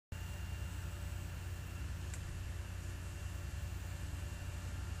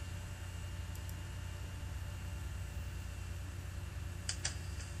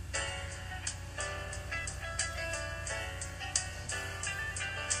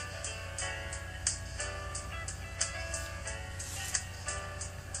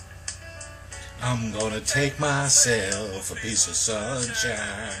I'm gonna take myself a piece of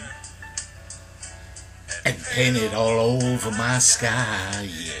sunshine and paint it all over my sky,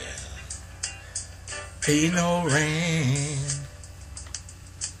 yeah. Be no rain,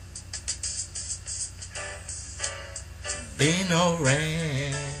 be no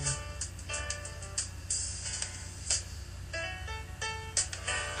rain.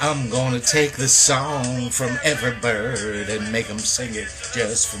 I'm gonna take the song from every bird and make them sing it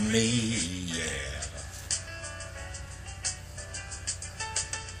just for me, yeah.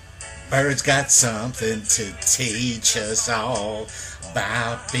 Birds got something to teach us all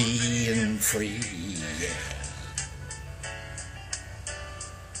about being free, yeah.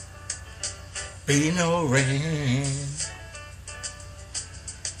 Be no rain,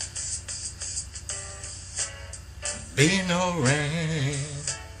 be no rain.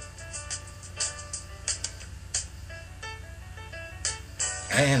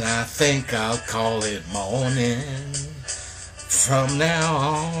 And I think I'll call it morning from now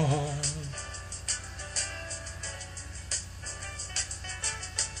on.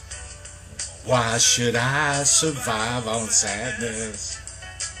 Why should I survive on sadness?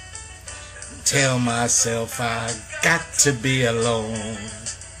 Tell myself I got to be alone.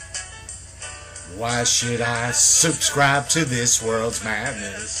 Why should I subscribe to this world's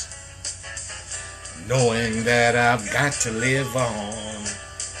madness, knowing that I've got to live on?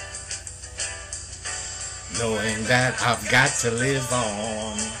 Knowing that I've got to live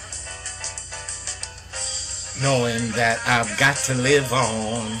on. Knowing that I've got to live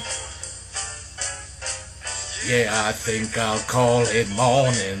on. Yeah, I think I'll call it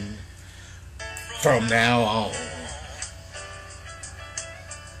morning from now on.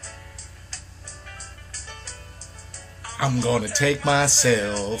 I'm gonna take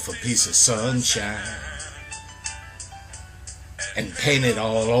myself a piece of sunshine and paint it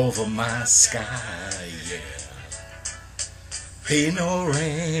all over my sky, yeah. Be no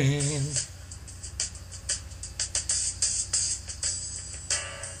rain,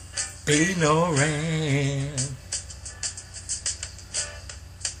 be no rain.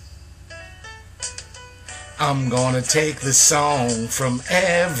 I'm gonna take the song from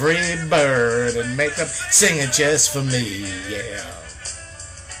every bird and make them sing it just for me, yeah.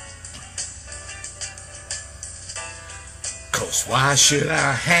 'Cause why should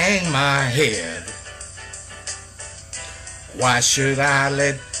I hang my head? Why should I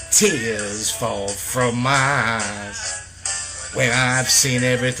let tears fall from my eyes when I've seen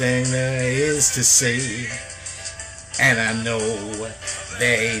everything there is to see? And I know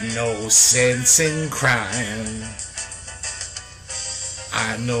there ain't no sense in crying.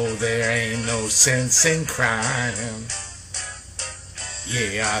 I know there ain't no sense in crying.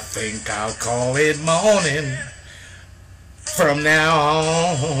 Yeah, I think I'll call it morning from now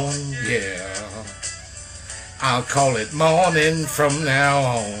on, yeah. I'll call it morning from now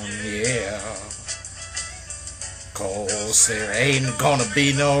on, yeah. 'Cause there ain't gonna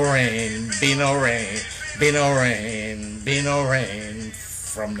be no rain, be no rain, be no rain, be no rain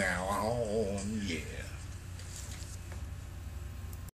from now on.